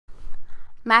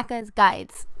Macca's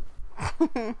Guides.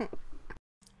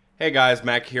 Hey guys,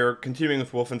 Mac here, continuing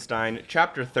with Wolfenstein,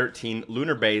 Chapter 13,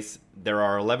 Lunar Base. There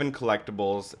are 11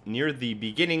 collectibles. Near the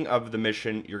beginning of the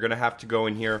mission, you're going to have to go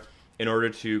in here in order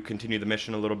to continue the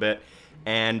mission a little bit.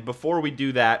 And before we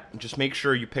do that, just make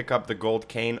sure you pick up the gold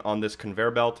cane on this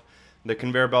conveyor belt. The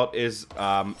conveyor belt is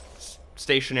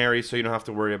stationary, so you don't have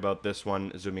to worry about this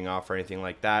one zooming off or anything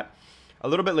like that. A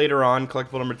little bit later on,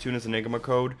 collectible number 2 is Enigma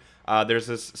Code. There's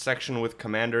this section with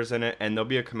commanders in it, and there'll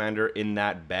be a commander in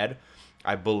that bed,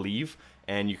 I believe,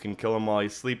 and you can kill him while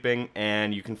he's sleeping,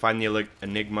 and you can find the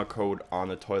Enigma Code on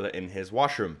the toilet in his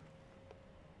washroom.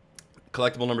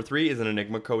 Collectible number 3 is an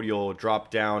Enigma Code. You'll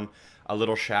drop down a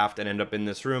little shaft and end up in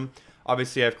this room.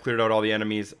 Obviously, I've cleared out all the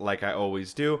enemies like I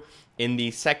always do. In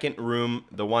the second room,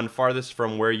 the one farthest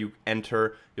from where you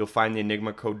enter, you'll find the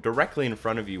Enigma Code directly in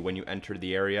front of you when you enter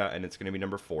the area, and it's going to be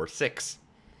number 46.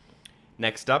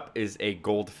 Next up is a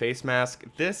gold face mask.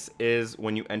 This is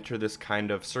when you enter this kind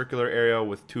of circular area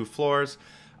with 2 floors.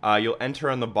 You'll enter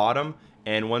on the bottom,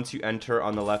 and once you enter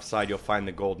on the left side, you'll find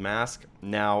the gold mask.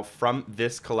 Now, from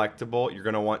this collectible, you're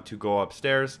going to want to go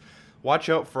upstairs. Watch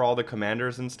out for all the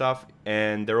commanders and stuff,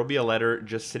 and there will be a letter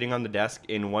just sitting on the desk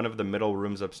in one of the middle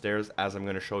rooms upstairs, as I'm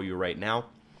going to show you right now.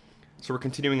 So we're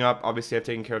continuing up. Obviously, I've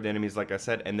taken care of the enemies, like I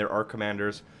said, and there are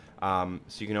commanders. So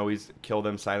you can always kill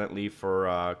them silently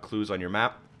for clues on your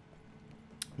map.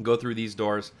 Go through these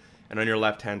doors, and on your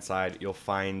left-hand side, you'll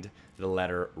find the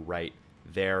letter right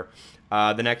there.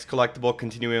 The next collectible,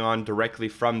 continuing on directly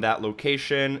from that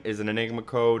location, is an Enigma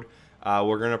Code.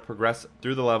 We're going to progress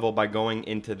through the level by going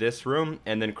into this room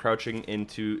and then crouching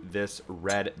into this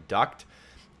red duct.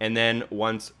 And then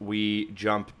once we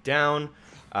jump down,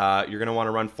 you're going to want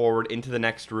to run forward into the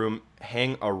next room,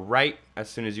 hang a right as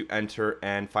soon as you enter,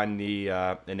 and find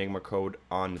the Enigma Code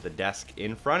on the desk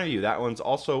in front of you. That one's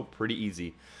also pretty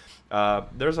easy.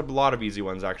 There's a lot of easy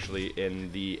ones actually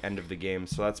in the end of the game,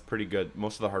 so that's pretty good.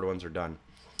 Most of the hard ones are done.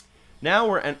 Now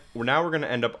we're going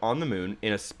to end up on the moon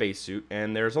in a spacesuit,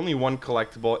 and there's only one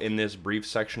collectible in this brief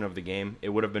section of the game. It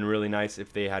would have been really nice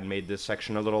if they had made this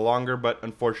section a little longer, but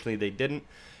unfortunately they didn't.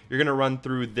 You're going to run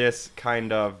through this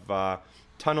kind of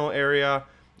tunnel area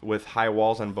with high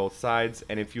walls on both sides,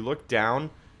 and if you look down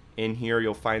in here,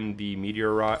 you'll find the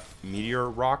meteor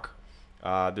rock.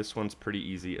 This one's pretty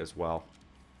easy as well.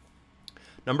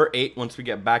 Number 8, once we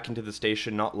get back into the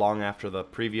station, not long after the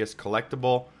previous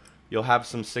collectible, you'll have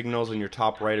some signals in your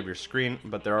top right of your screen,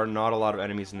 but there are not a lot of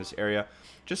enemies in this area.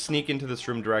 Just sneak into this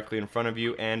room directly in front of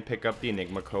you and pick up the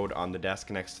Enigma Code on the desk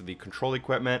next to the control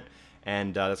equipment,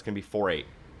 and that's going to be 4-8.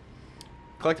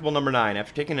 Collectible number 9.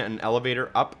 After taking an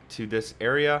elevator up to this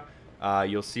area,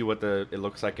 you'll see what it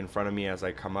looks like in front of me as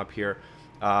I come up here.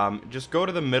 Just go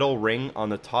to the middle ring on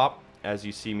the top, as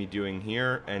you see me doing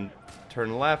here, and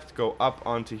turn left, go up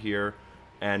onto here,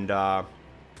 and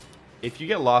if you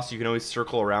get lost, you can always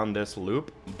circle around this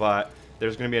loop, but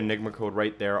there's going to be an Enigma Code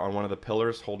right there on one of the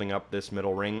pillars holding up this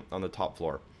middle ring on the top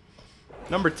floor.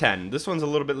 Number 10. This one's a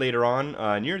little bit later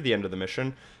on, near the end of the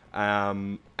mission.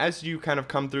 As you kind of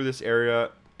come through this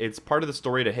area, it's part of the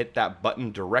story to hit that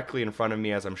button directly in front of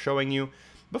me as I'm showing you.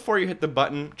 Before you hit the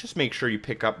button, just make sure you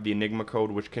pick up the Enigma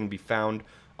Code, which can be found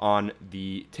on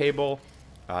the table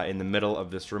in the middle of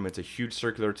this room. It's a huge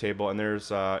circular table, and there's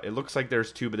it looks like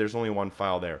there's 2, but there's only 1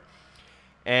 file there.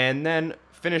 And then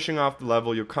finishing off the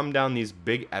level, you'll come down these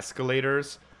big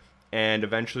escalators, and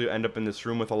eventually you end up in this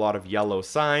room with a lot of yellow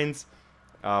signs.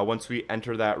 Once we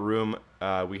enter that room,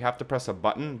 we have to press a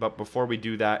button, but before we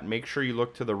do that, make sure you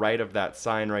look to the right of that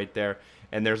sign right there,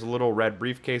 and there's a little red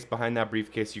briefcase. Behind that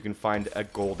briefcase, you can find a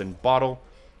golden bottle,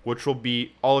 which will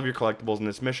be all of your collectibles in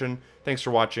this mission. Thanks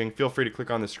for watching. Feel free to click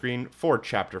on the screen for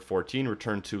Chapter 14,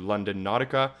 Return to London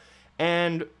Nautica,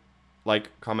 and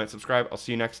like, comment, subscribe. I'll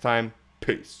see you next time.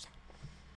 Peace.